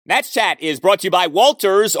Nats Chat is brought to you by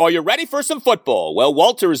Walters. Are you ready for some football? Well,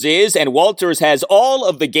 Walters is, and Walters has all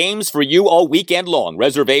of the games for you all weekend long.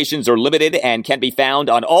 Reservations are limited and can be found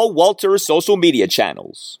on all Walters social media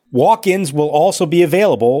channels. Walk-ins will also be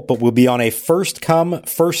available, but will be on a first-come,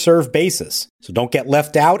 first-served basis. So don't get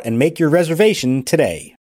left out and make your reservation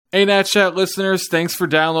today. Hey, Nat Chat listeners, thanks for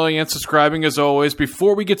downloading and subscribing as always.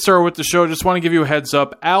 Before we get started with the show, just want to give you a heads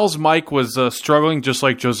up. Al's mic was struggling just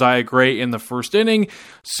like Josiah Gray in the first inning,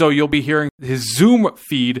 so you'll be hearing his Zoom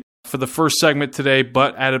feed for the first segment today,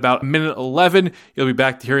 but at about minute 11, you'll be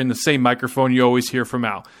back to hearing the same microphone you always hear from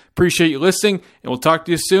Al. Appreciate you listening, and we'll talk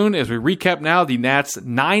to you soon as we recap now the Nats'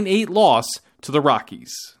 9-8 loss to the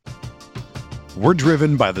Rockies. We're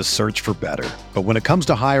driven by the search for better, but when it comes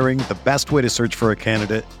to hiring, the best way to search for a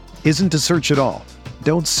candidate isn't to search at all.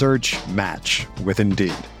 Don't search, match with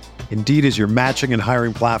Indeed. Indeed is your matching and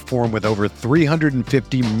hiring platform with over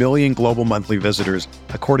 350 million global monthly visitors,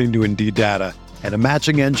 according to Indeed data, and a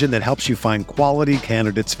matching engine that helps you find quality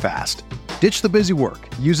candidates fast. Ditch the busy work.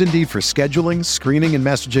 Use Indeed for scheduling, screening, and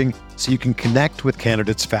messaging so you can connect with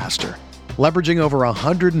candidates faster. Leveraging over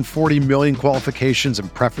 140 million qualifications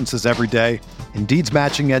and preferences every day, Indeed's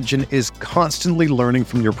matching engine is constantly learning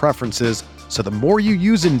from your preferences, so the more you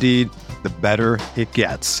use Indeed, the better it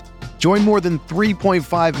gets. Join more than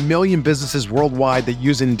 3.5 million businesses worldwide that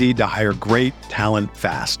use Indeed to hire great talent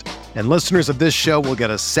fast. And listeners of this show will get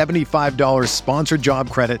a $75 sponsored job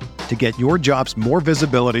credit to get your jobs more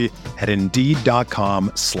visibility at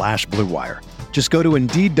Indeed.com/Blue Wire. Just go to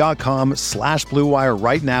Indeed.com/Blue Wire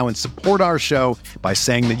right now and support our show by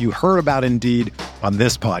saying that you heard about Indeed on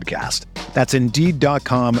this podcast. That's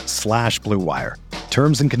Indeed.com/Blue Wire.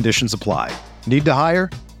 Terms and conditions apply. Need to hire?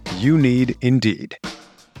 You need Indeed.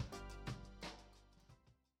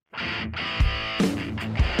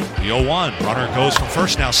 The 0-1, runner goes from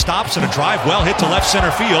first, now stops in a drive well hit to left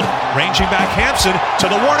center field. Ranging back Hampson to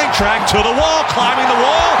the warning track, to the wall, climbing the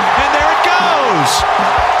wall, and there it goes!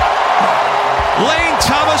 Lane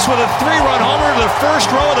Thomas with a 3-run homer to the first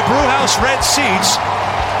row of the Brewhouse Red seats.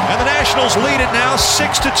 And the Nationals lead it now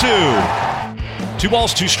 6-2. 2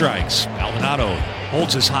 balls, 2 strikes. Maldonado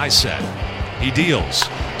holds his high set. He deals.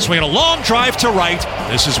 Swinging a long drive to right.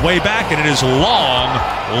 This is way back, and it is long,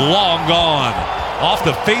 long gone. Off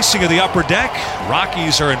the facing of the upper deck,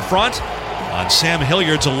 Rockies are in front on Sam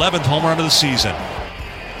Hilliard's 11th home run of the season.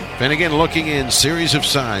 Finnegan looking in, series of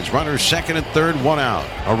signs. Runners second and third, 1 out.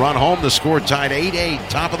 A run home, the score tied 8-8,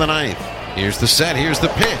 top of the 9th. Here's the set, here's the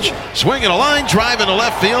pitch. Swinging a line drive into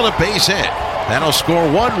left field, a base hit. That'll score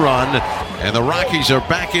 1 run, and the Rockies are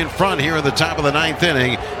back in front here in the top of the 9th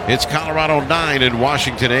inning. It's Colorado 9 and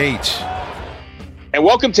Washington 8. And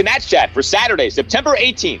welcome to Nats Chat for Saturday, September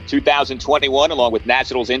 18th, 2021, along with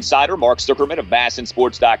Nationals insider Mark Zuckerman of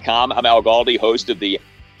MASNsports.com. I'm Al Galdi, host of the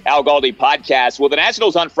Al Galdi podcast. Well, the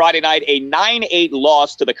Nationals on Friday night, a 9-8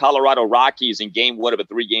 loss to the Colorado Rockies in game 1 of a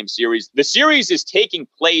 3-game series. The series is taking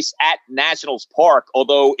place at Nationals Park,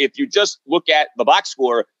 although if you just look at the box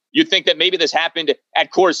score, you'd think that maybe this happened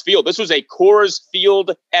at Coors Field. This was a Coors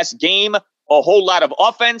Field-esque game, a whole lot of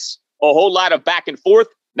offense, a whole lot of back and forth,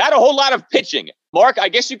 not a whole lot of pitching. Mark, I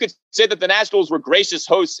guess you could say that the Nationals were gracious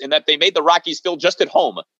hosts in that they made the Rockies feel just at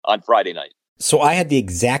home on Friday night. So I had the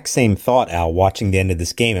exact same thought, Al, watching the end of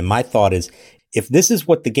this game. And my thought is, if this is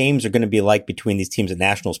what the games are going to be like between these teams at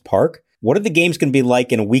Nationals Park, what are the games going to be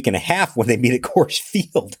like in a week and a half when they meet at Coors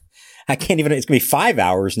Field? It's going to be 5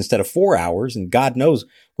 hours instead of 4 hours. And God knows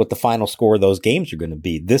what the final score of those games are going to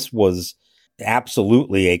be. This was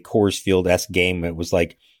absolutely a Coors Field-esque game. It was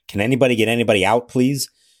like, can anybody get anybody out, please?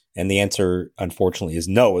 And the answer, unfortunately, is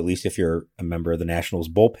no, at least if you're a member of the Nationals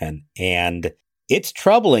bullpen. And it's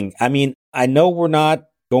troubling. I mean, I know we're not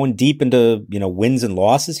going deep into, wins and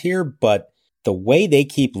losses here, but the way they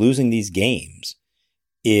keep losing these games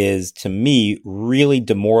is, to me, really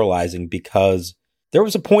demoralizing, because there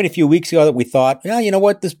was a point a few weeks ago that we thought, yeah, you know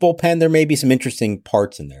what, this bullpen, there may be some interesting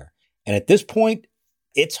parts in there. And at this point,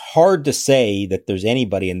 it's hard to say that there's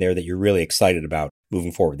anybody in there that you're really excited about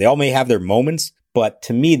moving forward. They all may have their moments, but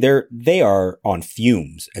to me, they are on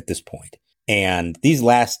fumes at this point. And these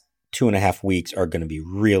last 2.5 weeks are going to be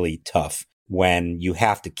really tough when you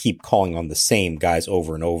have to keep calling on the same guys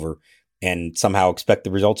over and over and somehow expect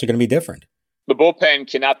the results are going to be different. The bullpen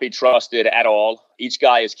cannot be trusted at all. Each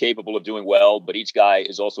guy is capable of doing well, but each guy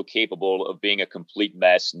is also capable of being a complete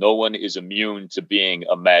mess. No one is immune to being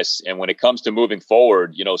a mess. And when it comes to moving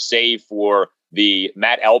forward, save for the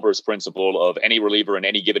Matt Albers principle of any reliever in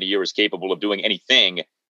any given year is capable of doing anything,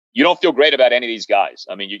 you don't feel great about any of these guys.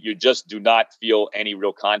 I mean, you just do not feel any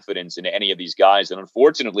real confidence in any of these guys. And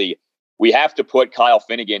unfortunately, we have to put Kyle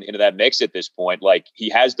Finnegan into that mix at this point. Like, he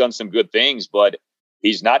has done some good things, but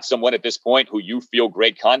he's not someone at this point who you feel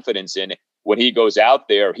great confidence in when he goes out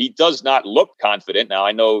there. He does not look confident. Now,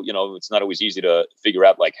 I know, it's not always easy to figure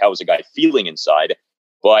out, like, how is a guy feeling inside?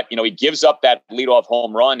 But, he gives up that leadoff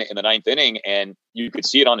home run in the 9th inning, and you could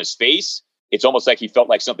see it on his face. It's almost like he felt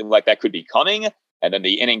like something like that could be coming. And then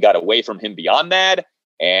the inning got away from him beyond that.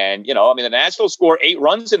 And, the Nationals score 8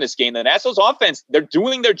 runs in this game. The Nationals offense, they're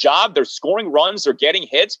doing their job. They're scoring runs. They're getting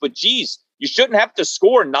hits. But, geez, you shouldn't have to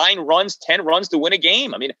score 9 runs, 10 runs to win a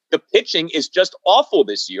game. I mean, the pitching is just awful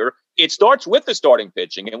this year. It starts with the starting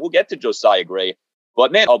pitching, and we'll get to Josiah Gray.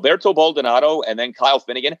 But, man, Alberto Baldonado and then Kyle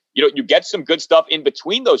Finnegan, you get some good stuff in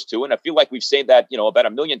between those two. And I feel like we've said that, about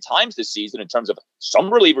 1 million times this season in terms of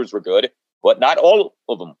some relievers were good, but not all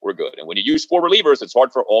of them were good. And when you use 4 relievers, it's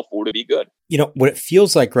hard for all 4 to be good. What it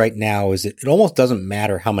feels like right now is it almost doesn't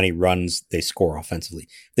matter how many runs they score offensively.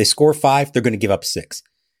 If they score 5, they're going to give up 6.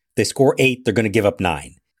 If they score 8, they're going to give up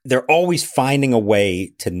 9. They're always finding a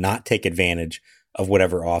way to not take advantage of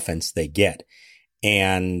whatever offense they get.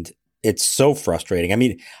 And it's so frustrating. I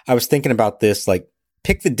mean, I was thinking about this, like,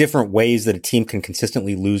 pick the different ways that a team can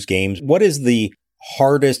consistently lose games. What is the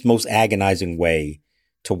hardest, most agonizing way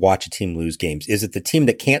to watch a team lose games? Is it the team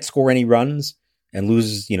that can't score any runs and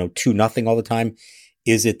loses, 2-0 all the time?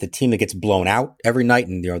 Is it the team that gets blown out every night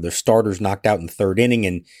and, their starters knocked out in the 3rd inning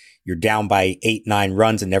and you're down by 8-9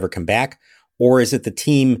 runs and never come back? Or is it the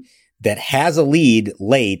team that has a lead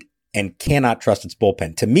late and cannot trust its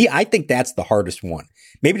bullpen? To me, I think that's the hardest one.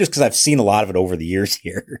 Maybe just because I've seen a lot of it over the years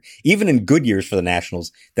here. Even in good years for the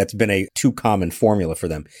Nationals, that's been a too common formula for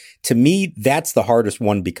them. To me, that's the hardest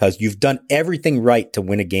one because you've done everything right to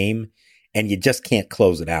win a game and you just can't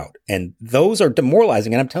close it out. And those are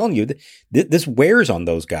demoralizing. And I'm telling you, this wears on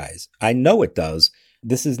those guys. I know it does.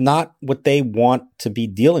 This is not what they want to be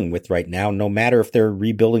dealing with right now, no matter if they're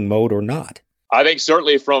rebuilding mode or not. I think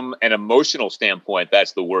certainly from an emotional standpoint,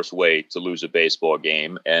 that's the worst way to lose a baseball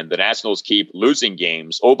game. And the Nationals keep losing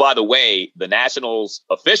games. Oh, by the way, the Nationals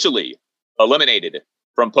officially eliminated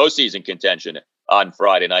from postseason contention on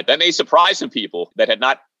Friday night. That may surprise some people. That had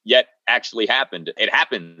not yet actually happened. It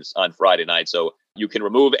happens on Friday night. So you can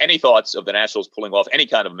remove any thoughts of the Nationals pulling off any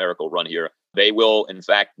kind of miracle run here. They will, in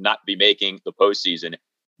fact, not be making the postseason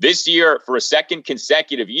this year for a second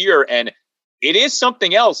consecutive year. And it is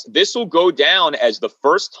something else. This will go down as the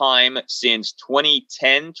first time since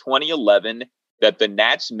 2010, 2011 that the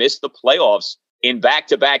Nats missed the playoffs in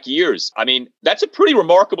back-to-back years. I mean, that's a pretty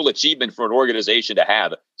remarkable achievement for an organization to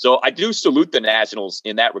have. So I do salute the Nationals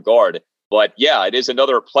in that regard. But yeah, it is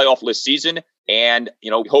another playoff-less season. And,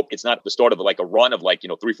 we hope it's not the start of like a run of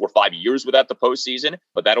 3, 4, 5 years without the postseason.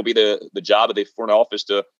 But that'll be the job of the front office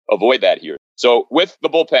to avoid that here. So with the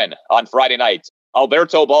bullpen on Friday night,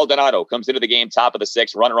 Alberto Baldonado comes into the game top of the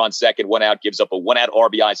 6th, runner on second, 1 out, gives up a 1-out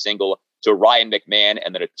RBI single to Ryan McMahon,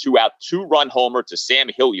 and then a 2-out, 2-run homer to Sam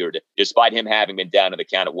Hilliard, despite him having been down in the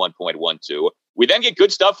count at 1.12. We then get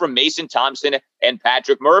good stuff from Mason Thompson and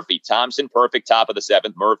Patrick Murphy. Thompson, perfect top of the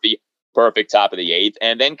 7th. Murphy, perfect top of the 8th.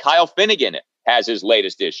 And then Kyle Finnegan has his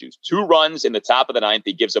latest issues. 2 runs in the top of the 9th.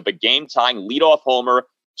 He gives up a game-tying leadoff homer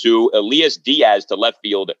to Elias Diaz to left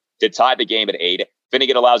field to tie the game at 8.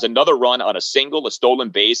 Finnegan allows another run on a single, a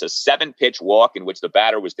stolen base, a 7-pitch walk in which the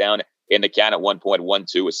batter was down in the count at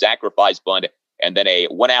 1.12, a sacrifice bunt, and then a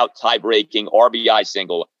 1-out tie-breaking RBI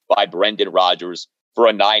single by Brendan Rodgers for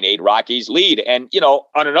a 9-8 Rockies lead. And,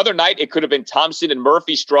 on another night, it could have been Thompson and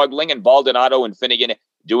Murphy struggling and Baldonado and Finnegan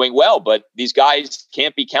doing well, but these guys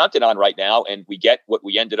can't be counted on right now, and we get what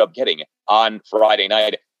we ended up getting on Friday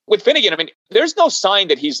night. With Finnegan, I mean, there's no sign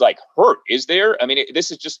that he's hurt, is there? I mean, this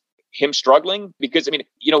is just him struggling because, I mean,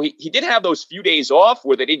 he did have those few days off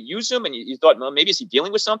where they didn't use him and you thought, well, maybe is he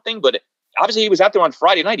dealing with something? But obviously he was out there on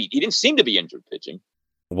Friday night. He didn't seem to be injured pitching.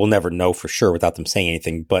 We'll never know for sure without them saying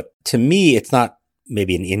anything. But to me, it's not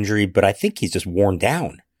maybe an injury, but I think he's just worn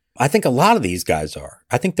down. I think a lot of these guys are.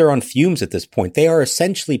 I think they're on fumes at this point. They are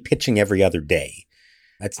essentially pitching every other day.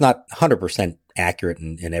 It's not 100% accurate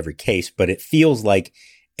in every case, but it feels like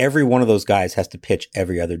every one of those guys has to pitch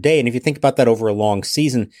every other day. And if you think about that over a long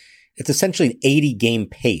season, it's essentially an 80-game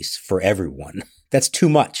pace for everyone. That's too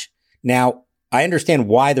much. Now, I understand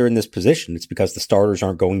why they're in this position. It's because the starters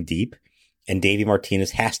aren't going deep, and Davey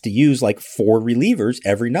Martinez has to use 4 relievers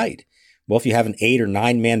every night. Well, if you have an 8 or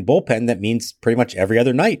 9-man bullpen, that means pretty much every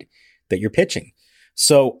other night that you're pitching.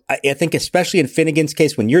 So I think especially in Finnegan's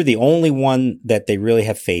case, when you're the only one that they really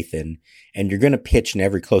have faith in, and you're going to pitch in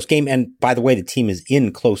every close game, and by the way, the team is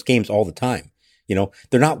in close games all the time.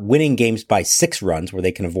 They're not winning games by 6 runs where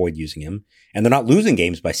they can avoid using him, and they're not losing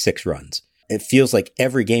games by 6 runs. it feels like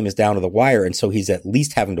every game is down to the wire. And so he's at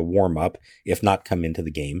least having to warm up, if not come into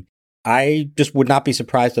the game. I just would not be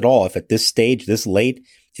surprised at all if at this stage, this late,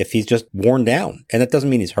 if he's just worn down. And that doesn't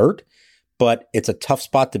mean he's hurt, but it's a tough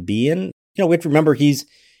spot to be in. You know, we have to remember he's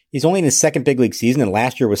only in his second big league season, and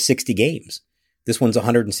last year was 60 games. This one's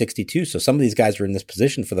 162. So some of these guys are in this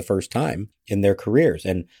position for the first time in their careers.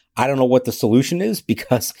 And I don't know what the solution is,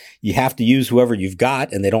 because you have to use whoever you've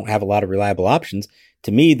got, and they don't have a lot of reliable options.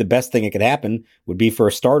 To me, the best thing that could happen would be for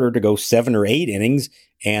a starter to go 7 or 8 innings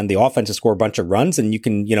and the offense to score a bunch of runs, and you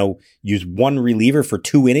can, use one reliever for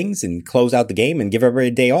 2 innings and close out the game and give everybody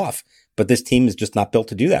a day off. But this team is just not built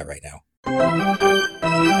to do that right now.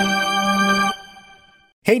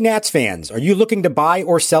 Hey, Nats fans, are you looking to buy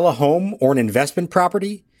or sell a home or an investment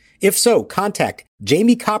property? If so, contact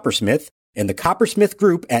Jamie Coppersmith and the Coppersmith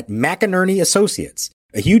Group at McInerney Associates.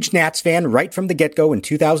 A huge Nats fan right from the get-go in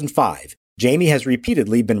 2005, Jamie has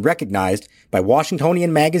repeatedly been recognized by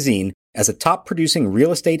Washingtonian Magazine as a top-producing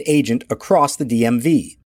real estate agent across the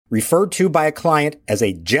DMV. Referred to by a client as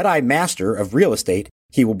a Jedi Master of real estate,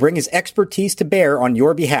 he will bring his expertise to bear on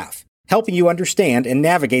your behalf, helping you understand and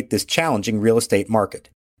navigate this challenging real estate market.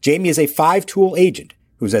 Jamie is a 5-tool agent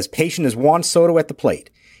who's as patient as Juan Soto at the plate.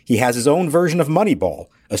 He has his own version of Moneyball,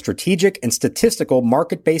 a strategic and statistical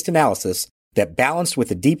market-based analysis that balanced with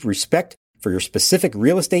a deep respect for your specific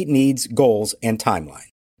real estate needs, goals, and timeline.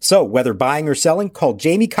 So whether buying or selling, call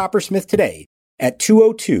Jamie Coppersmith today at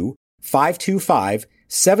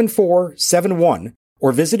 202-525-7471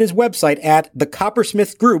 or visit his website at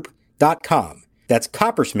thecoppersmithgroup.com. That's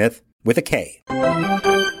Coppersmith with a K.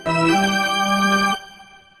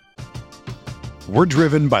 We're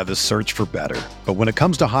driven by the search for better. But when it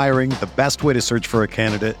comes to hiring, the best way to search for a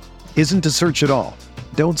candidate isn't to search at all.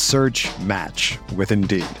 Don't search, match with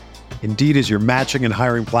Indeed. Indeed is your matching and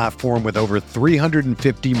hiring platform with over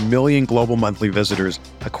 350 million global monthly visitors,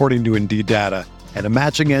 according to Indeed data, and a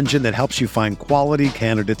matching engine that helps you find quality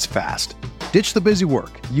candidates fast. Ditch the busy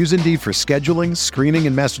work. Use Indeed for scheduling, screening,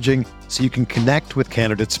 and messaging so you can connect with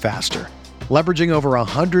candidates faster. Leveraging over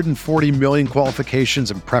 140 million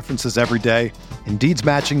qualifications and preferences every day, Indeed's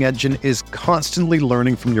matching engine is constantly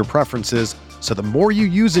learning from your preferences, so the more you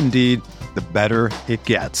use Indeed, the better it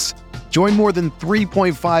gets. Join more than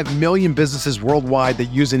 3.5 million businesses worldwide that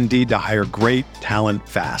use Indeed to hire great talent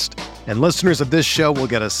fast. And listeners of this show will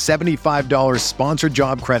get a $75 sponsored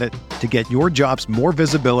job credit to get your jobs more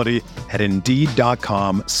visibility at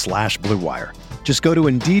Indeed.com/Blue Wire. Just go to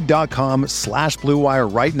Indeed.com/Blue Wire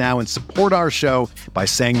right now and support our show by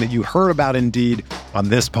saying that you heard about Indeed on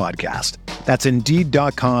this podcast. That's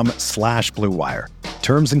Indeed.com/Blue Wire.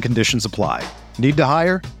 Terms and conditions apply. Need to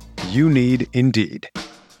hire? You need Indeed.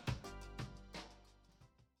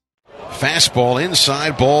 Fastball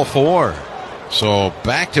inside, ball 4. So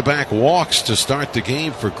back-to-back walks to start the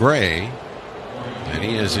game for Gray. And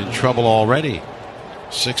he is in trouble already.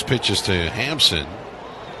 6 pitches to Hampson,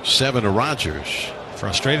 7 to Rogers.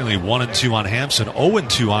 Frustratingly, 1-2 on Hampson,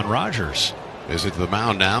 0-2 on Rogers. Visit the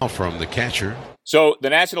mound now from the catcher. So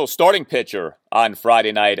the Nationals starting pitcher on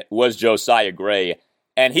Friday night was Josiah Gray,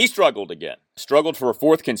 and he struggled again. Struggled for a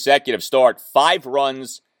 4th consecutive start, 5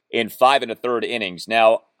 runs in 5 1/3 innings.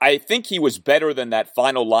 Now, I think he was better than that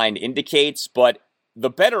final line indicates, but the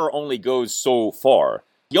better only goes so far.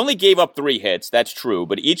 He only gave up 3 hits, that's true,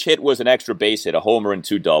 but each hit was an extra base hit, a homer and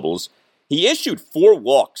 2 doubles. He issued 4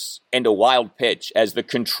 walks and a wild pitch, as the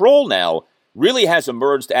control now really has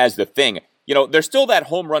emerged as the thing. You know, there's still that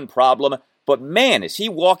home run problem, but man, is he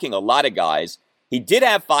walking a lot of guys. He did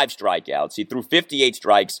have 5 strikeouts. He threw 58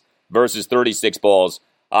 strikes versus 36 balls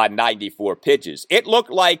on 94 pitches. It looked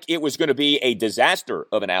like it was going to be a disaster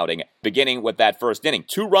of an outing, beginning with that first inning.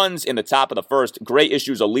 2 runs in the top of the first. Gray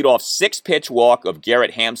issues a leadoff 6-pitch walk of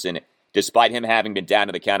Garrett Hampson, despite him having been down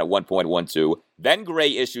to the count at 1.12. Then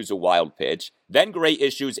Gray issues a wild pitch. Then Gray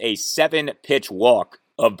issues a 7-pitch walk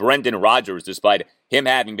of Brendan Rodgers, despite him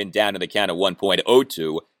having been down to the count at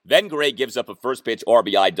 1.02. Then Gray gives up a first-pitch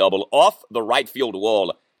RBI double off the right field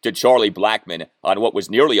wall to Charlie Blackmon on what was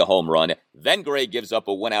nearly a home run. Then Gray gives up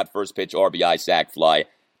a 1-out first-pitch RBI sac fly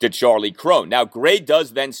to Charlie Crone. Now, Gray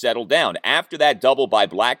does then settle down. After that double by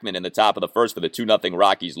Blackmon in the top of the first for the 2-0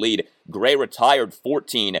 Rockies lead, Gray retired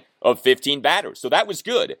 14 of 15 batters. So that was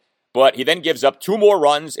good. But he then gives up 2 more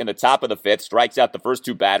runs in the top of the 5th, strikes out the first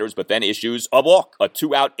 2 batters, but then issues a walk, a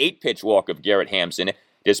 2-out 8-pitch walk of Garrett Hampson,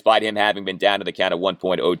 despite him having been down to the count of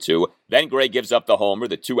 1.02. Then Gray gives up the homer,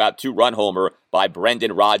 the 2-out 2-run homer by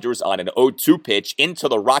Brendan Rodgers on an 0-2 pitch into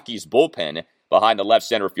the Rockies bullpen behind the left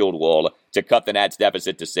center field wall to cut the Nats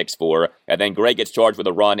deficit to 6-4. And then Gray gets charged with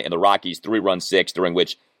a run in the Rockies' 3-run sixth, during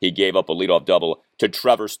which he gave up a leadoff double to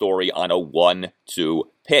Trevor Story on a 1-2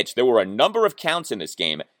 pitch. There were a number of counts in this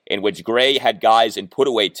game in which Gray had guys in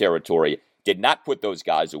put-away territory, did not put those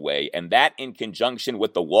guys away, and that in conjunction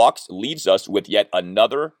with the walks leaves us with yet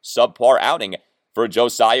another subpar outing for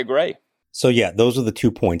Josiah Gray. So yeah, those are the 2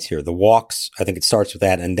 points here. The walks, I think it starts with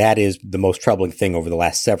that, and that is the most troubling thing over the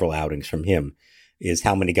last several outings from him, is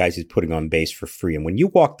how many guys he's putting on base for free. And when you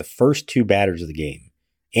walk the first 2 batters of the game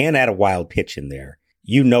and add a wild pitch in there,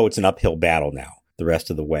 you know it's an uphill battle now the rest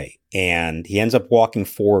of the way. And he ends up walking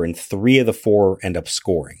 4, and 3 of the 4 end up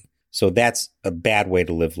scoring. So that's a bad way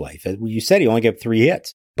to live life. You said he only gave 3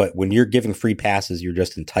 hits, but when you're giving free passes, you're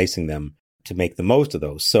just enticing them to make the most of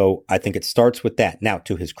those. So I think it starts with that. Now,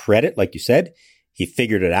 to his credit, like you said, he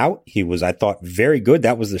figured it out. He was, I thought, very good.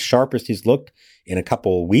 That was the sharpest he's looked in a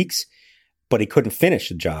couple of weeks, but he couldn't finish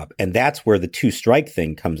the job. And that's where the 2-strike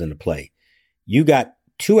thing comes into play. You got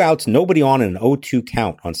 2 outs, nobody on, an 0-2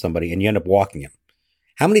 count on somebody, and you end up walking him.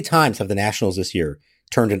 How many times have the Nationals this year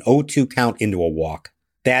turned an 0-2 count into a walk?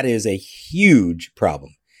 That is a huge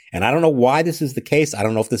problem. And I don't know why this is the case. I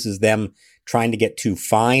don't know if this is them trying to get too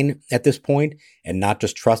fine at this point and not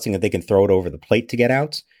just trusting that they can throw it over the plate to get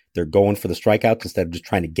outs. They're going for the strikeouts instead of just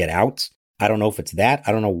trying to get outs. I don't know if it's that.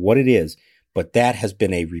 I don't know what it is, but that has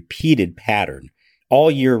been a repeated pattern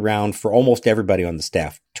all year round for almost everybody on the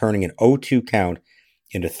staff, turning an 0-2 count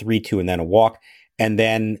into 3-2 and then a walk, and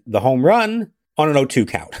then the home run on an 0-2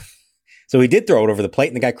 count. So he did throw it over the plate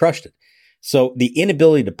and the guy crushed it. So the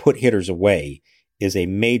inability to put hitters away is a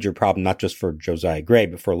major problem, not just for Josiah Gray,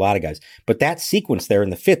 but for a lot of guys. But that sequence there in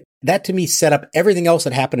the 5th, that to me set up everything else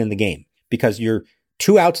that happened in the game, because you're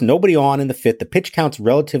 2 outs, nobody on in the 5th. The pitch count's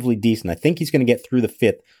relatively decent. I think he's going to get through the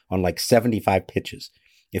 5th on like 75 pitches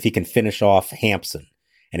if he can finish off Hampson.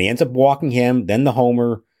 And he ends up walking him, then the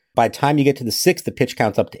homer. By the time you get to the 6th, the pitch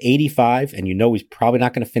count's up to 85, and you know he's probably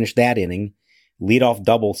not going to finish that inning. Leadoff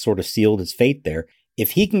double sort of sealed his fate there.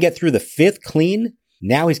 If he can get through the 5th clean,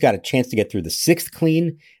 now he's got a chance to get through the 6th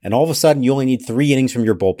clean, and all of a sudden you only need 3 innings from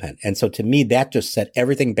your bullpen. And so to me, that just set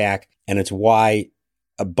everything back, and it's why,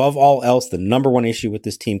 above all else, the number one issue with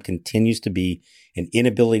this team continues to be an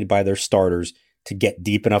inability by their starters to get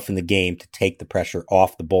deep enough in the game to take the pressure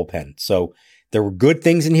off the bullpen. So there were good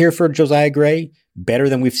things in here for Josiah Gray, better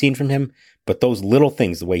than we've seen from him, but those little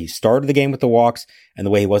things, the way he started the game with the walks and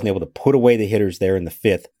the way he wasn't able to put away the hitters there in the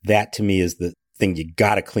 5th, that to me is the thing you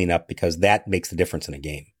got to clean up, because that makes the difference in a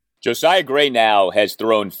game. Josiah Gray now has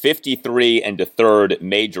thrown 53 and a third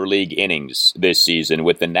major league innings this season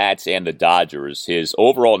with the Nats and the Dodgers. His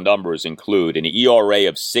overall numbers include an ERA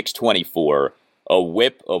of 6.24, a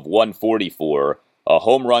WHIP of 144, a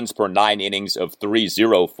home runs per 9 innings of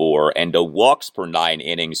 3.04, and a walks per 9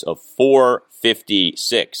 innings of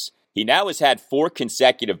 4.56. He now has had 4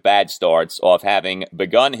 consecutive bad starts off having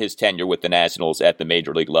begun his tenure with the Nationals at the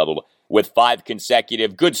major league level with 5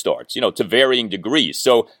 consecutive good starts, to varying degrees.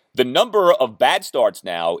 So the number of bad starts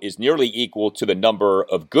now is nearly equal to the number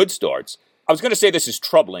of good starts. I was going to say this is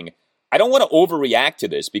troubling. I don't want to overreact to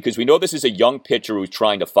this because we know this is a young pitcher who's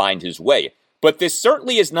trying to find his way. But this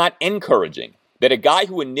certainly is not encouraging that a guy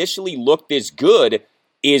who initially looked this good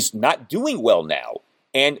is not doing well now.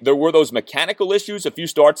 And there were those mechanical issues a few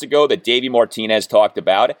starts ago that Davey Martinez talked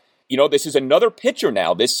about. This is another pitcher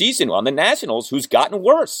now this season on the Nationals who's gotten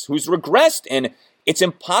worse, who's regressed. And it's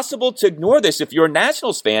impossible to ignore this. If you're a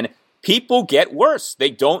Nationals fan, people get worse. They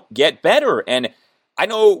don't get better. And I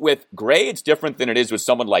know with Gray, it's different than it is with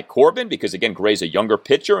someone like Corbin because, again, Gray's a younger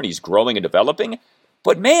pitcher and he's growing and developing.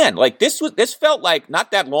 But man, this felt like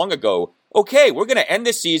not that long ago, okay, we're going to end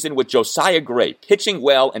this season with Josiah Gray pitching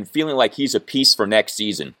well and feeling like he's a piece for next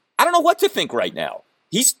season. I don't know what to think right now.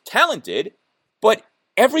 He's talented, but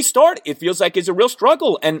every start, it feels like, is a real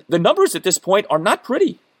struggle. And the numbers at this point are not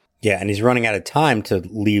pretty. Yeah, and he's running out of time to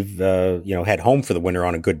leave, head home for the winter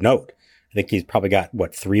on a good note. I think he's probably got,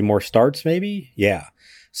 3 more starts maybe? Yeah.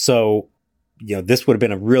 So, this would have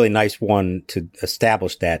been a really nice one to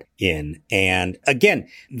establish that in. And again,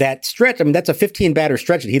 that stretch, that's a 15-batter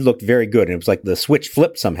stretch, and he looked very good. And it was like the switch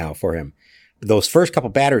flipped somehow for him. Those first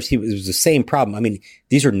couple batters, it was the same problem.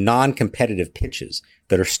 These are non-competitive pitches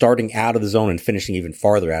that are starting out of the zone and finishing even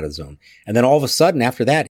farther out of the zone. And then all of a sudden after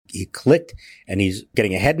that, he clicked and he's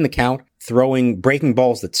getting ahead in the count, breaking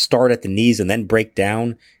balls that start at the knees and then break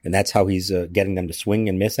down. And that's how he's getting them to swing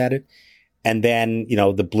and miss at it. And then,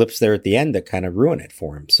 the blips there at the end that kind of ruin it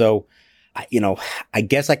for him. So, I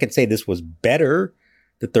guess I could say this was better,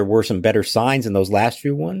 that there were some better signs in those last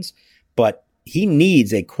few ones. But he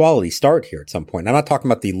needs a quality start here at some point. I'm not talking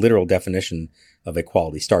about the literal definition of a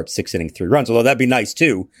quality start, 6 innings, 3 runs, although that'd be nice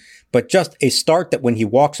too. But just a start that when he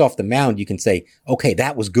walks off the mound, you can say, okay,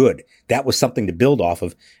 that was good. That was something to build off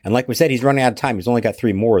of. And like we said, he's running out of time. He's only got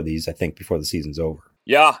 3 more of these, I think, before the season's over.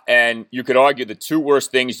 Yeah, and you could argue the 2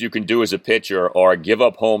 worst things you can do as a pitcher are give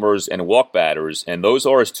up homers and walk batters, and those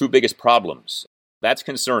are his 2 biggest problems. That's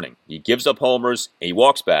concerning. He gives up homers, and he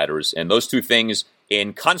walks batters, and those 2 things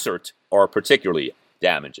in concert are particularly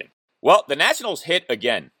damaging. Well, the Nationals hit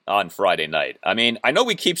again on Friday night. I mean, I know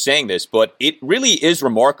we keep saying this, but it really is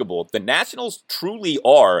remarkable. The Nationals truly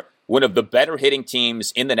are one of the better hitting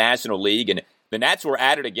teams in the National League, and the Nats were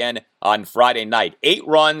at it again on Friday night. 8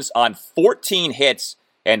 runs on 14 hits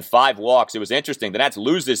and 5 walks. It was interesting. The Nats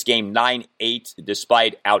lose this game 9-8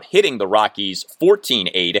 despite out-hitting the Rockies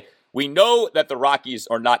 14-8. We know that the Rockies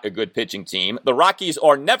are not a good pitching team. The Rockies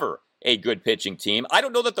are never a good pitching team. I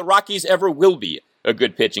don't know that the Rockies ever will be a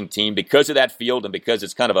good pitching team because of that field and because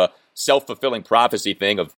it's kind of a self-fulfilling prophecy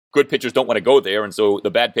thing of good pitchers don't want to go there, and so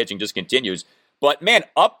the bad pitching just continues. But, man,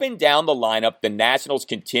 up and down the lineup, the Nationals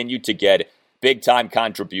continue to get big-time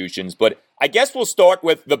contributions. But I guess we'll start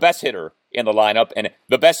with the best hitter in the lineup and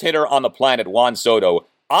the best hitter on the planet, Juan Soto.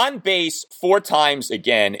 On base 4 times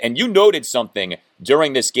again, and you noted something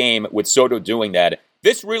during this game with Soto doing that.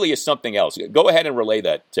 This really is something else. Go ahead and relay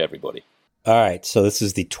that to everybody. All right, so this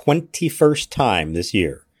is the 21st time this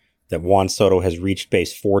year that Juan Soto has reached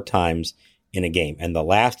base 4 times in a game. And the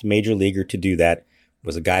last major leaguer to do that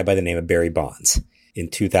was a guy by the name of Barry Bonds in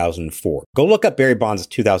 2004. Go look up Barry Bonds'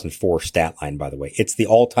 2004 stat line, by the way. It's the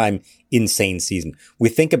all-time insane season. We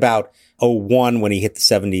think about 01 when he hit the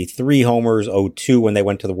 73 homers, 02 when they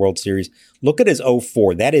went to the World Series. Look at his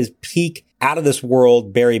 04. That is peak, out of this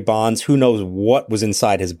world Barry Bonds. Who knows what was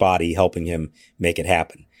inside his body helping him make it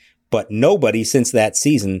happen. But nobody since that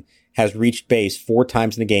season has reached base 4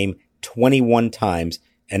 times in a game, 21 times,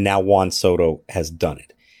 and now Juan Soto has done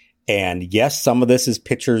it. And yes, some of this is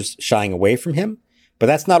pitchers shying away from him, but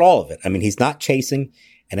that's not all of it. I mean, he's not chasing,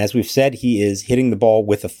 and as we've said, he is hitting the ball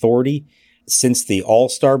with authority. Since the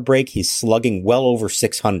All-Star break, he's slugging well over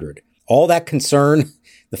 600. All that concern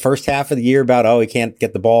the first half of the year about, he can't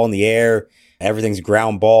get the ball in the air, everything's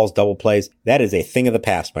ground balls, double plays. That is a thing of the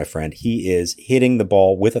past, my friend. He is hitting the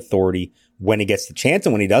ball with authority when he gets the chance.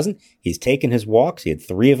 And when he doesn't, he's taking his walks. He had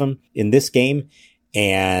 3 of them in this game.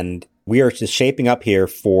 And we are just shaping up here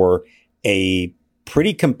for a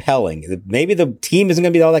pretty compelling. Maybe the team isn't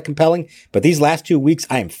going to be all that compelling, but these last 2 weeks,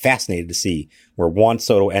 I am fascinated to see where Juan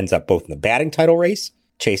Soto ends up both in the batting title race,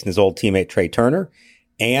 chasing his old teammate Trey Turner,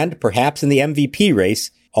 and perhaps in the MVP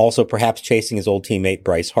race, also perhaps chasing his old teammate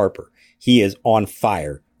Bryce Harper. He is on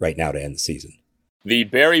fire right now to end the season. The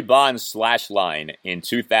Barry Bonds slash line in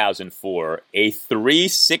 2004, a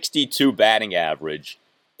 362 batting average,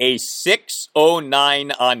 a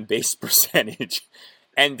 609 on base percentage,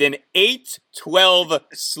 and an 812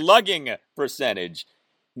 slugging percentage.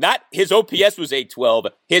 Not his OPS was 812,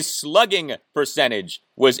 his slugging percentage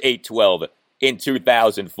was 812 in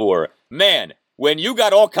 2004. Man, when you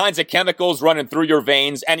got all kinds of chemicals running through your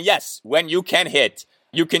veins, and yes, when you can hit,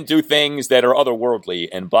 you can do things that are otherworldly,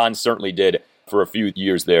 and Bonds certainly did for a few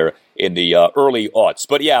years there in the early aughts.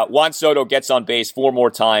 But yeah, Juan Soto gets on base 4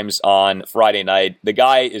 more times on Friday night. The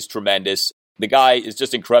guy is tremendous. The guy is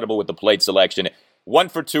just incredible with the plate selection. 1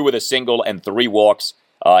 for 2 with a single and 3 walks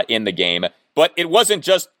in the game. But it wasn't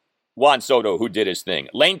just Juan Soto who did his thing.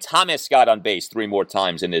 Lane Thomas got on base 3 more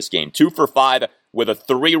times in this game. 2 for 5 with a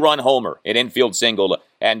 3-run homer, an infield single,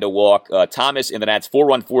 and a walk. Thomas in the Nats'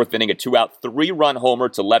 4-run 4th inning, a 2-out, 3-run homer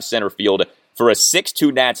to left center field for a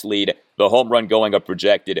 6-2 Nats lead. The home run going up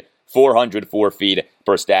projected 404 feet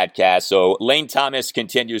per StatCast. So Lane Thomas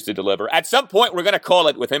continues to deliver. At some point, we're going to call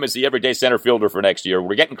it with him as the everyday center fielder for next year.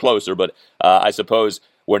 We're getting closer, but I suppose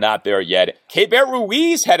we're not there yet. Keibert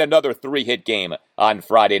Ruiz had another 3-hit game on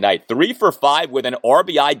Friday night. 3 for 5 with an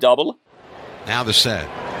RBI double. Now the set.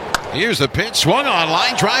 Here's the pitch, swung on,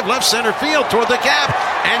 line drive, left center field toward the gap,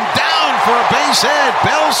 and down for a base hit.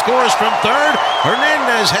 Bell scores from third.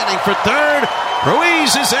 Hernandez heading for third.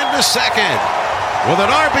 Ruiz is into second with an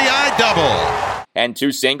RBI double. And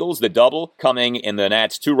 2 singles, the double coming in the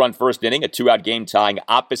Nats' 2-run first inning, a 2-out game tying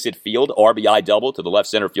opposite field, RBI double to the left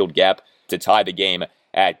center field gap to tie the game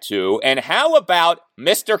at 2. And how about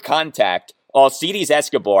Mr. Contact, Alcides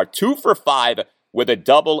Escobar, 2 for 5 with a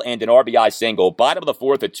double and an RBI single. Bottom of the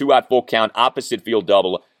 4th, a 2-out full count, opposite field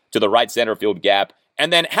double to the right center field gap.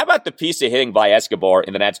 And then how about the piece of hitting by Escobar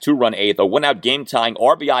in the Nats' 2-run 8th, a 1-out game-tying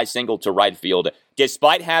RBI single to right field,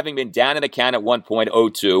 despite having been down in the count at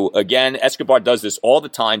 1.02. Again, Escobar does this all the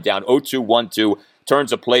time, down 0-2, 1-2 to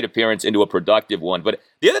turns a plate appearance into a productive one. But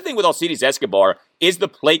the other thing with Alcides Escobar is the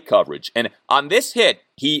plate coverage. And on this hit,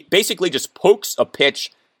 he basically just pokes a pitch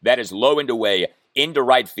that is low and away into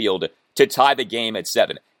right field to tie the game at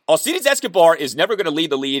 7. Alcides Escobar is never going to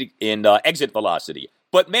lead the league in exit velocity.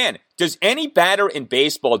 But man, does any batter in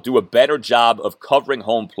baseball do a better job of covering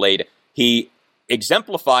home plate? He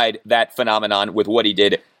exemplified that phenomenon with what he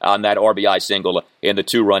did on that RBI single in the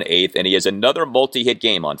 2-run 8th, and he has another multi-hit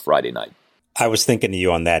game on Friday night. I was thinking of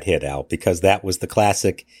you on that hit, Al, because that was the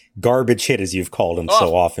classic garbage hit, as you've called him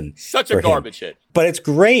so often. Such a garbage hit. But it's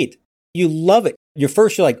great. You love it. You're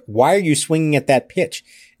like, why are you swinging at that pitch?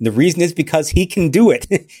 And the reason is because he can do it,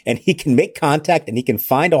 and he can make contact, and he can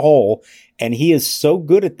find a hole, and he is so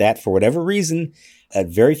good at that for whatever reason.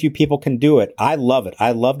 Very few people can do it. I love it.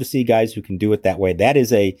 I love to see guys who can do it that way.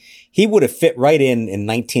 He would have fit right in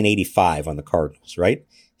 1985 on the Cardinals, right?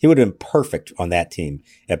 He would have been perfect on that team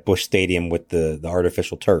at Busch Stadium with the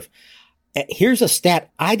artificial turf. Here's a stat.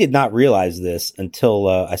 I did not realize this until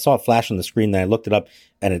I saw it flash on the screen. Then I looked it up,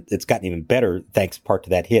 and it's gotten even better thanks part to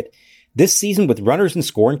that hit. This season with runners in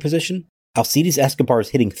scoring position, Alcides Escobar is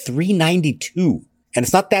hitting .392. And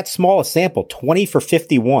it's not that small a sample, 20 for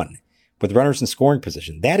 51 with runners in scoring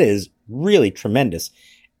position. That is really tremendous.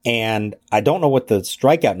 And I don't know what the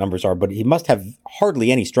strikeout numbers are, but he must have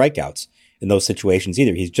hardly any strikeouts in those situations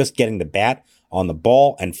either. He's just getting the bat on the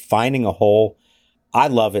ball and finding a hole. I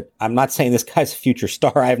love it. I'm not saying this guy's a future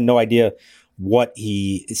star. I have no idea what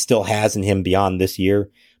he still has in him beyond this year,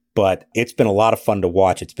 but it's been a lot of fun to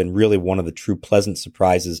watch. It's been really one of the true pleasant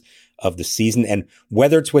surprises of the season. And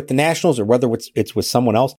whether it's with the Nationals or whether it's with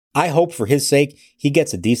someone else, I hope for his sake, he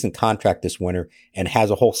gets a decent contract this winter and has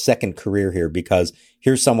a whole second career here, because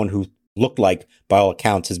here's someone who looked like, by all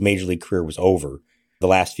accounts, his major league career was over the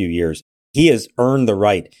last few years. He has earned the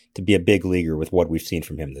right to be a big leaguer with what we've seen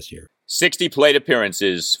from him this year. 60 plate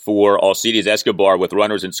appearances for Alcides Escobar with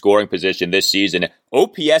runners in scoring position this season.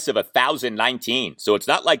 OPS of 1,019. So it's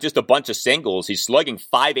not like just a bunch of singles. He's slugging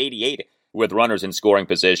 .588 with runners in scoring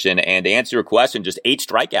position. And to answer your question, just 8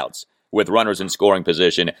 strikeouts with runners in scoring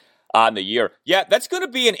position on the year. Yeah, that's going to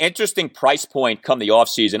be an interesting price point come the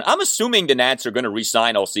offseason. I'm assuming the Nats are going to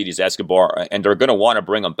re-sign Alcides Escobar and they're going to want to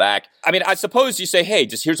bring him back. I mean, I suppose you say, hey,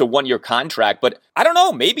 just here's a 1-year contract, but I don't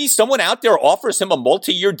know. Maybe someone out there offers him a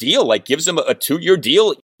multi-year deal, like gives him a 2-year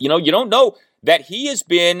deal. You know, you don't know. That he has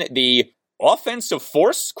been the offensive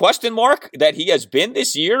force, ? That he has been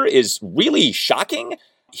this year is really shocking.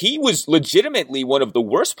 He was legitimately one of the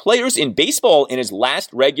worst players in baseball in his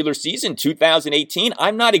last regular season, 2018.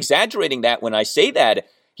 I'm not exaggerating that when I say that.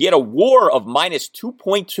 He had a WAR of minus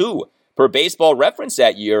 2.2 per Baseball Reference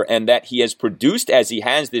that year, and that he has produced as he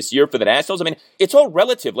has this year for the Nationals. I mean, it's all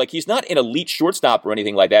relative. Like, he's not an elite shortstop or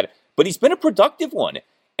anything like that, but he's been a productive one.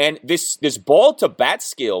 And this ball-to-bat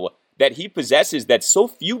skill that he possesses that so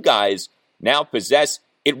few guys now possess,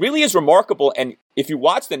 it really is remarkable. And if you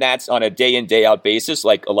watch the Nats on a day-in, day-out basis,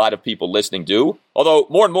 like a lot of people listening do, although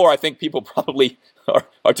more and more I think people probably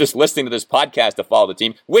are just listening to this podcast to follow the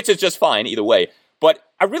team, which is just fine either way. But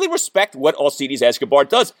I really respect what Alcides Escobar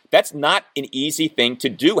does. That's not an easy thing to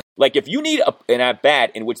do. Like, if you need an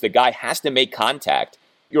at-bat in which the guy has to make contact,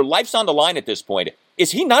 your life's on the line at this point.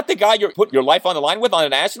 Is he not the guy you put your life on the line with on the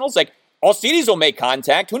Nationals? Like, Alcides will make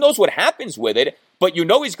contact. Who knows what happens with it? But you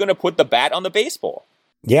know he's going to put the bat on the baseball.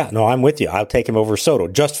 Yeah, no, I'm with you. I'll take him over Soto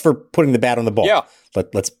just for putting the bat on the ball. Yeah.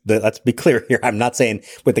 Let's be clear here. I'm not saying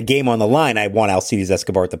with the game on the line, I want Alcides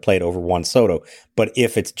Escobar at the plate over Juan Soto. But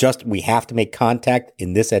if it's just we have to make contact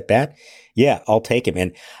in this at bat, yeah, I'll take him.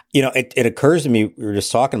 And, you know, it occurs to me, we were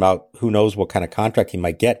just talking about who knows what kind of contract he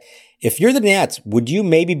might get. If you're the Nats, would you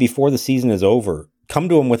maybe before the season is over, come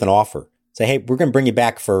to him with an offer? Say, hey, we're going to bring you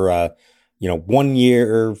back for 1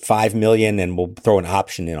 year, $5 million, and we'll throw an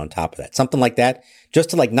option in on top of that. Something like that.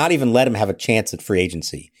 Just to not even let him have a chance at free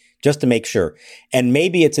agency, just to make sure. And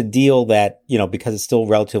maybe it's a deal that, because it's still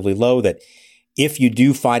relatively low, that if you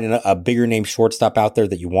do find a bigger name shortstop out there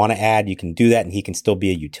that you want to add, you can do that and he can still be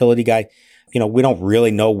a utility guy. We don't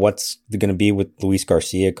really know what's going to be with Luis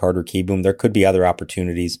Garcia, Carter Kieboom. There could be other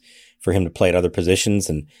opportunities for him to play at other positions,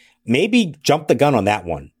 and maybe jump the gun on that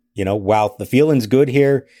one. While the feeling's good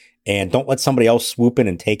here, and don't let somebody else swoop in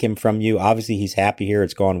and take him from you. Obviously, he's happy here.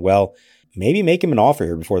 It's gone well. Maybe make him an offer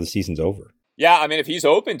here before the season's over. Yeah, I mean, if he's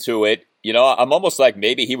open to it, I'm almost like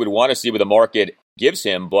maybe he would want to see what the market gives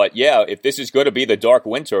him. But yeah, if this is going to be the dark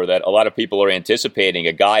winter that a lot of people are anticipating,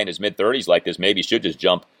 a guy in his mid-30s like this maybe should just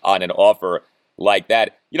jump on an offer like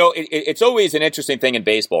that. It's always an interesting thing in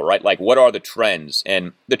baseball, right? Like, what are the trends?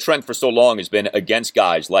 And the trend for so long has been against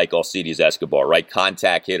guys like Alcides Escobar, right?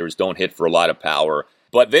 Contact hitters don't hit for a lot of power.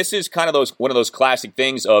 But this is kind of one of those classic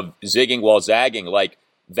things of zigging while zagging, like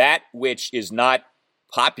that which is not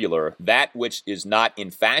popular, that which is not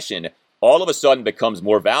in fashion, all of a sudden becomes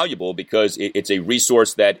more valuable because it's a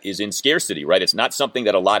resource that is in scarcity, right? It's not something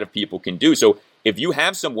that a lot of people can do. So if you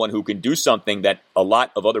have someone who can do something that a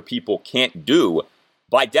lot of other people can't do,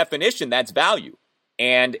 by definition, that's value.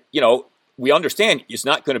 And, we understand it's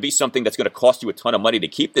not going to be something that's going to cost you a ton of money to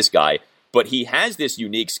keep this guy, but he has this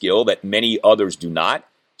unique skill that many others do not.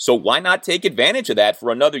 So why not take advantage of that for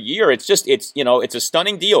another year? It's a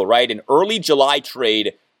stunning deal, right? An early July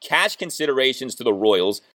trade, cash considerations to the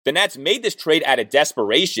Royals. The Nats made this trade out of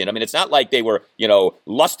desperation. I mean, it's not like they were,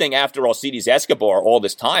 lusting after Alcides Escobar all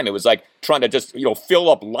this time. It was like trying to just, fill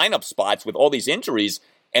up lineup spots with all these injuries.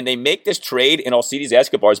 And they make this trade, and Alcides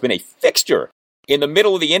Escobar has been a fixture in the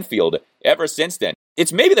middle of the infield ever since then.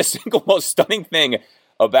 It's maybe the single most stunning thing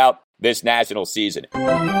about this national season.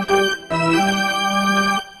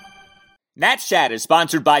 Nats Chat is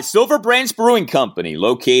sponsored by Silver Branch Brewing Company,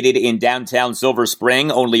 located in downtown Silver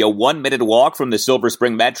Spring, only a 1-minute walk from the Silver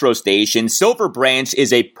Spring Metro station. Silver Branch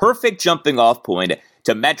is a perfect jumping-off point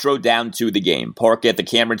to Metro down to the game. Park at the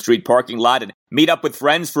Cameron Street parking lot and meet up with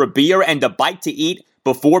friends for a beer and a bite to eat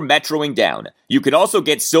before metroing down. You can also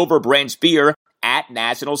get Silver Branch beer at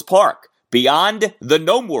Nationals Park. Beyond the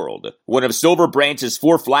Gnome World, one of Silver Branch's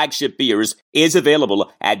 4 flagship beers, is available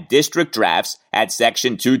at District Drafts at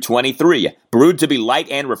Section 223. Brewed to be light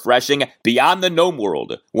and refreshing, Beyond the Gnome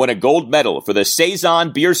World won a gold medal for the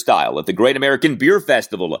Saison beer style at the Great American Beer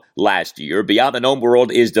Festival last year. Beyond the Gnome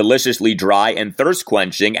World is deliciously dry and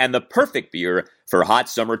thirst-quenching and the perfect beer for hot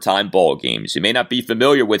summertime ball games. You may not be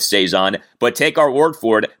familiar with Saison, but take our word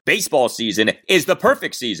for it, baseball season is the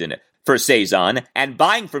perfect season for Saison, and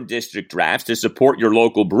buying from District Drafts to support your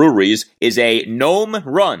local breweries is a gnome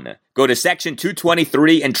run. Go to Section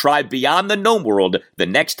 223 and try Beyond the Gnome World the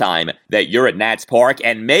next time that you're at Nats Park,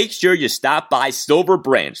 and make sure you stop by Silver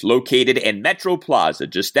Branch, located in Metro Plaza,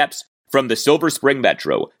 just steps from the Silver Spring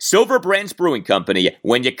Metro. Silver Branch Brewing Company,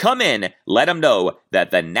 when you come in, let them know that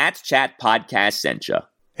the Nats Chat podcast sent you.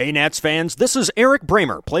 Hey Nats fans, this is Eric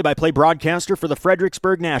Bramer, play-by-play broadcaster for the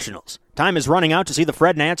Fredericksburg Nationals. Time is running out to see the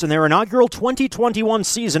Fred Nats in their inaugural 2021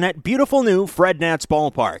 season at beautiful new Fred Nats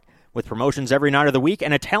Ballpark. With promotions every night of the week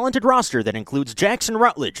and a talented roster that includes Jackson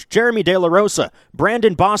Rutledge, Jeremy De La Rosa,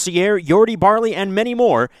 Brandon Bossier, Yordi Barley, and many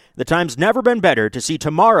more, the time's never been better to see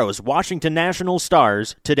tomorrow's Washington Nationals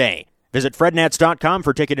stars today. Visit FredNats.com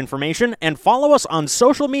for ticket information and follow us on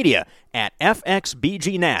social media at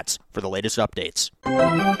FXBGNats for the latest updates.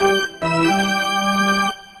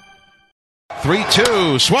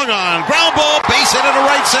 3-2, swung on, ground ball, base hit into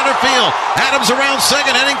right center field. Adams around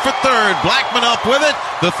second, heading for third. Blackman up with it.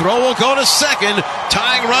 The throw will go to second.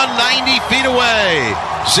 Tying run 90 feet away.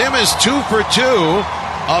 Sim is 2 for 2.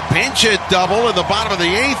 A pinch hit double in the bottom of the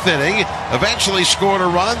 8th inning. Eventually scored a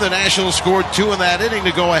run. The Nationals scored 2 in that inning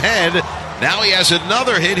to go ahead. Now he has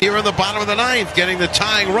another hit here in the bottom of the 9th, getting the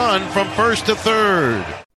tying run from first to third.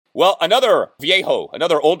 Well, another viejo,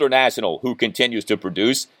 another older National who continues to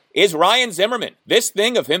produce is Ryan Zimmerman. This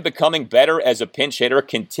thing of him becoming better as a pinch hitter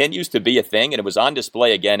continues to be a thing, and it was on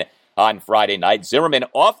display again on Friday night. Zimmerman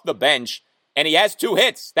off the bench, and he has 2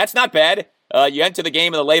 hits. That's not bad. You enter the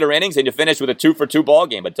game in the later innings, and you finish with a 2-for-2 ball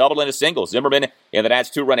game, a double and a single. Zimmerman in the Nats'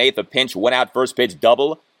 2-run 8th, a pinch, 1-out first pitch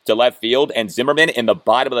double to left field, and Zimmerman in the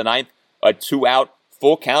bottom of the 9th, a 2-out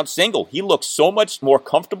full count single. He looks so much more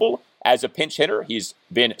comfortable as a pinch hitter. He's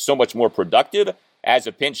been so much more productive as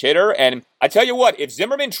a pinch hitter, and I tell you what, if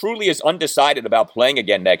Zimmerman truly is undecided about playing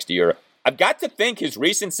again next year, I've got to think his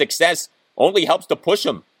recent success only helps to push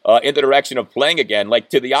him in the direction of playing again. Like,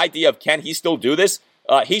 to the idea of, can he still do this?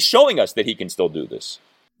 He's showing us that he can still do this.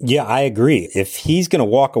 Yeah, I agree. If he's going to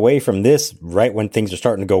walk away from this right when things are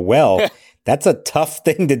starting to go well, that's a tough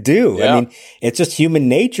thing to do. Yeah. I mean, it's just human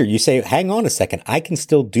nature. You say, hang on a second, I can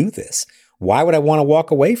still do this. Why would I want to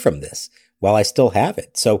walk away from this while I still have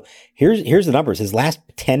it? So here's the numbers. His last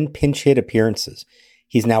 10 pinch hit appearances,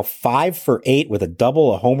 he's now 5 for 8 with a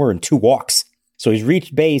double, a homer, and 2 walks. So he's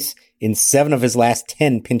reached base in 7 of his last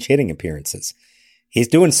 10 pinch hitting appearances. He's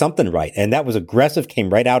doing something right. And that was aggressive, came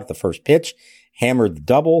right out at the first pitch, hammered the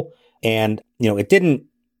double. And, it didn't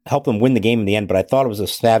help them win the game in the end, but I thought it was a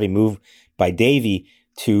savvy move by Davey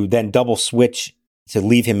to then double switch to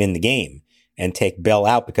leave him in the game and take Bell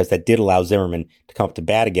out, because that did allow Zimmerman to come up to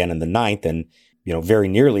bat again in the 9th and, very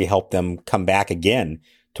nearly help them come back again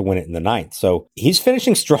to win it in the 9th. So he's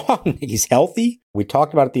finishing strong. He's healthy. We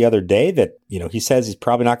talked about it the other day that, he says he's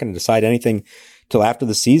probably not going to decide anything till after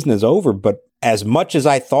the season is over, but as much as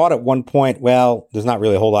I thought at one point, well, there's not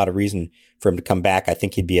really a whole lot of reason for him to come back. I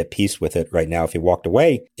think he'd be at peace with it right now if he walked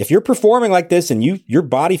away. If you're performing like this and your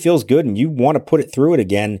body feels good and you want to put it through it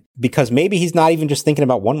again, because maybe he's not even just thinking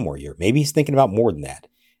about one more year. Maybe he's thinking about more than that.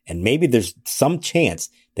 And maybe there's some chance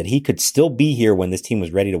that he could still be here when this team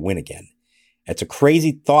was ready to win again. It's a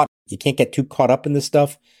crazy thought. You can't get too caught up in this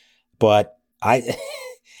stuff, but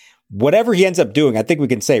whatever he ends up doing, I think we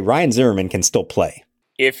can say Ryan Zimmerman can still play.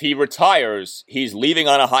 If he retires, he's leaving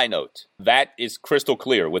on a high note. That is crystal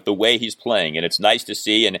clear with the way he's playing, and it's nice to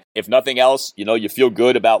see. And if nothing else, you feel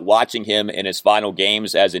good about watching him in his final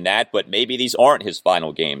games as a Nat, but maybe these aren't his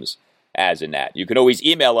final games as a Nat. You can always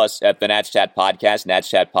email us at the Nats Chat Podcast,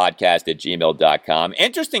 natschatpodcast@gmail.com.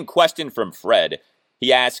 Interesting question from Fred.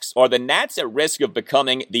 He asks, are the Nats at risk of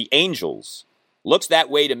becoming the Angels? Looks that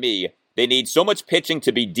way to me. They need so much pitching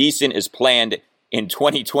to be decent as planned in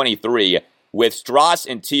 2023. With Strauss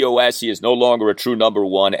and TOS, he is no longer a true number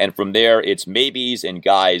one, and from there, it's maybes and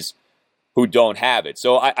guys who don't have it.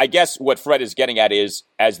 So I guess what Fred is getting at is,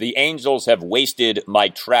 as the Angels have wasted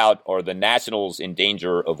Mike Trout, are the Nationals in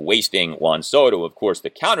danger of wasting Juan Soto? Of course, the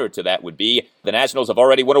counter to that would be the Nationals have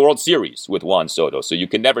already won a World Series with Juan Soto, so you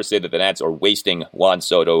can never say that the Nats are wasting Juan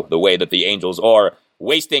Soto the way that the Angels are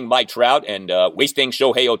wasting Mike Trout and wasting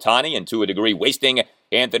Shohei Ohtani, and to a degree wasting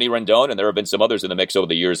Anthony Rendon, and there have been some others in the mix over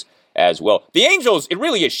the years as well. The Angels, it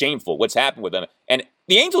really is shameful what's happened with them. And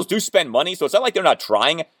the Angels do spend money, so it's not like they're not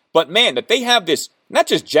trying. But man, that they have this not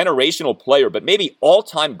just generational player, but maybe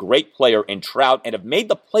all-time great player in Trout, and have made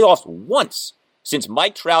the playoffs once since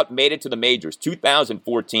Mike Trout made it to the majors,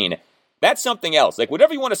 2014. That's something else. Like,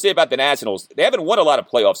 whatever you want to say about the Nationals, they haven't won a lot of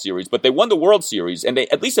playoff series, but they won the World Series, and they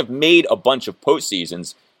at least have made a bunch of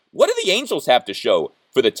postseasons. What do the Angels have to show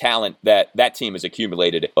for the talent that team has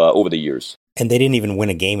accumulated over the years? And they didn't even win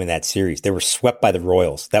a game in that series. They were swept by the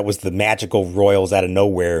Royals. That was the magical Royals out of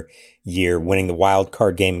nowhere year, winning the wild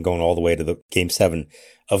card game and going all the way to the Game 7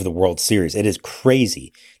 of the World Series. It is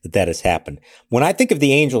crazy that has happened. When I think of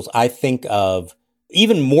the Angels, I think of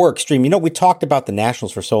even more extreme. We talked about the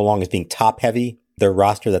Nationals for so long as being top heavy. Their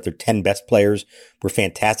roster, that their 10 best players were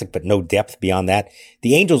fantastic, but no depth beyond that.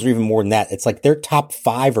 The Angels are even more than that. It's like their top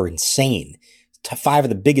 5 are insane. Top 5 of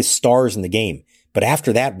the biggest stars in the game. But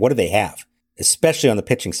after that, what do they have? Especially on the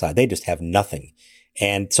pitching side, they just have nothing.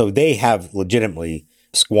 And so they have legitimately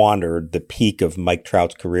squandered the peak of Mike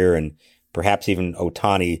Trout's career, and perhaps even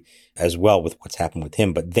Ohtani as well with what's happened with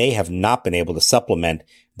him. But they have not been able to supplement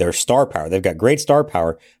their star power. They've got great star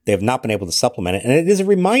power. They have not been able to supplement it. And it is a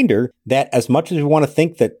reminder that as much as we want to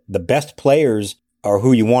think that the best players are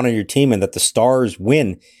who you want on your team and that the stars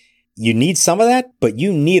win, you need some of that, but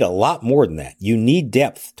you need a lot more than that. You need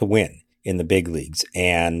depth to win in the big leagues,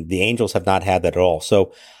 and the Angels have not had that at all.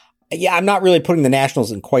 So, yeah, I'm not really putting the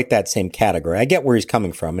Nationals in quite that same category. I get where he's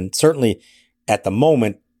coming from, and certainly at the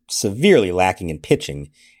moment, severely lacking in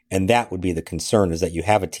pitching, and that would be the concern, is that you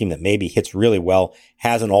have a team that maybe hits really well,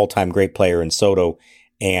 has an all-time great player in Soto,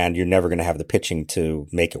 and you're never going to have the pitching to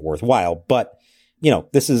make it worthwhile. But,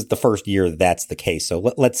 this is the first year that's the case,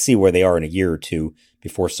 so let's see where they are in a year or two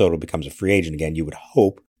before Soto becomes a free agent again. You would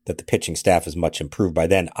hope that the pitching staff is much improved by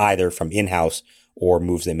then, either from in-house or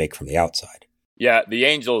moves they make from the outside. Yeah, the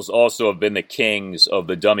Angels also have been the kings of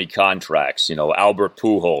the dummy contracts. Albert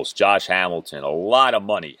Pujols, Josh Hamilton, a lot of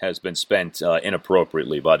money has been spent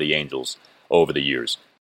inappropriately by the Angels over the years.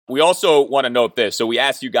 We also want to note this. So we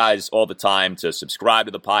ask you guys all the time to subscribe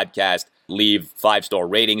to the podcast, leave 5-star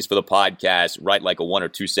ratings for the podcast, write like a 1 or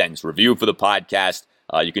 2 sentence review for the podcast.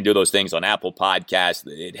 You can do those things on Apple Podcasts.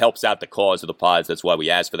 It helps out the cause of the pods. That's why we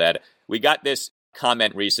ask for that. We got this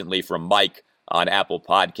comment recently from Mike on Apple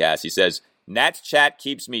Podcasts. He says, Nats Chat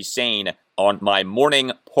keeps me sane on my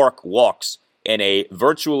morning park walks in a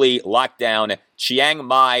virtually lockdown Chiang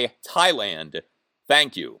Mai, Thailand.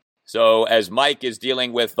 Thank you. So as Mike is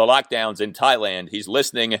dealing with the lockdowns in Thailand, he's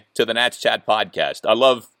listening to the Nats Chat podcast. I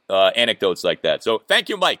love anecdotes like that. So thank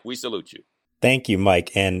you, Mike. We salute you. Thank you,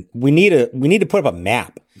 Mike. And we need to put up a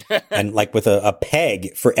map and like with a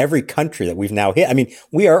peg for every country that we've now hit. I mean,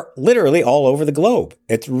 we are literally all over the globe.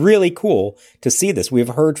 It's really cool to see this. We've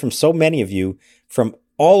heard from so many of you from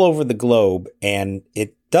all over the globe. And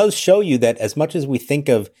it does show you that as much as we think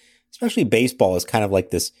of, especially baseball, as kind of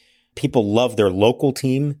like this, people love their local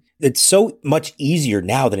team. It's so much easier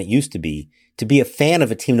now than it used to be a fan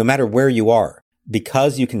of a team no matter where you are.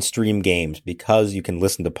 Because you can stream games, because you can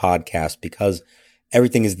listen to podcasts, because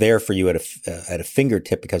everything is there for you at a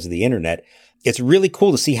fingertip because of the internet. It's really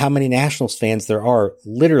cool to see how many Nationals fans there are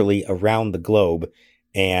literally around the globe.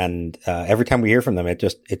 And every time we hear from them,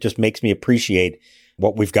 it just makes me appreciate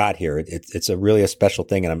what we've got here. It's really a special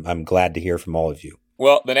thing, and I'm glad to hear from all of you.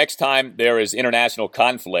 Well, the next time there is international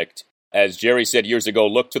conflict, as Jerry said years ago,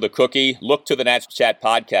 look to the cookie, look to the Nats Chat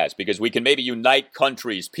podcast, because we can maybe unite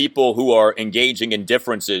countries, people who are engaging in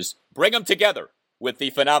differences, bring them together with the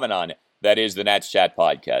phenomenon that is the Nats Chat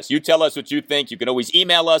podcast. You tell us what you think. You can always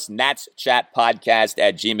email us,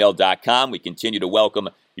 natschatpodcast@gmail.com. We continue to welcome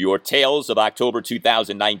your tales of October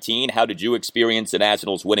 2019. How did you experience the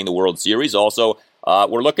Nationals winning the World Series? Also,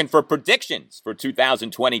 we're looking for predictions for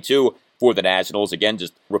 2022 for the Nationals. Again,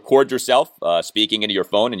 just record yourself speaking into your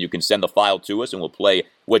phone, and you can send the file to us, and we'll play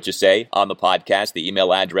what you say on the podcast. The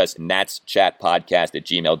email address,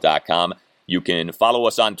 natschatpodcast@gmail.com. You can follow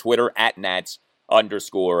us on Twitter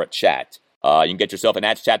 @Nats_chat. You can get yourself a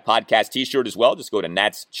Nats Chat Podcast t-shirt as well. Just go to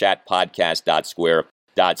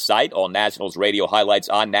natschatpodcast.square.site. All Nationals radio highlights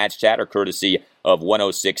on Nats Chat are courtesy of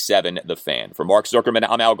 106.7 The Fan. For Mark Zuckerman,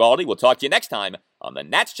 I'm Al Galdi. We'll talk to you next time on the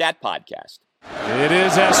Nats Chat Podcast. It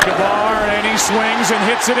is Escobar, and he swings and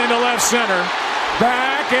hits it into left center.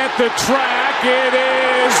 Back at the track, it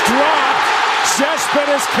is dropped.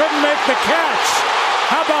 Cespedes couldn't make the catch.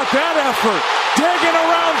 How about that effort? Digging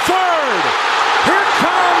around third. Here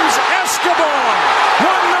comes Escobar.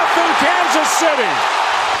 1-0 Kansas City.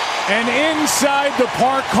 An inside the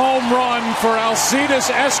park home run for Alcides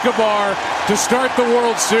Escobar to start the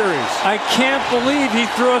World Series. I can't believe he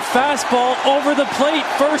threw a fastball over the plate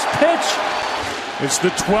first pitch. It's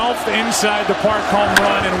the 12th inside the park home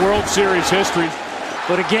run in World Series history.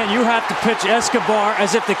 But again, you have to pitch Escobar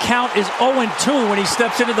as if the count is 0-2 when he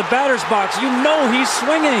steps into the batter's box. You know he's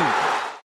swinging.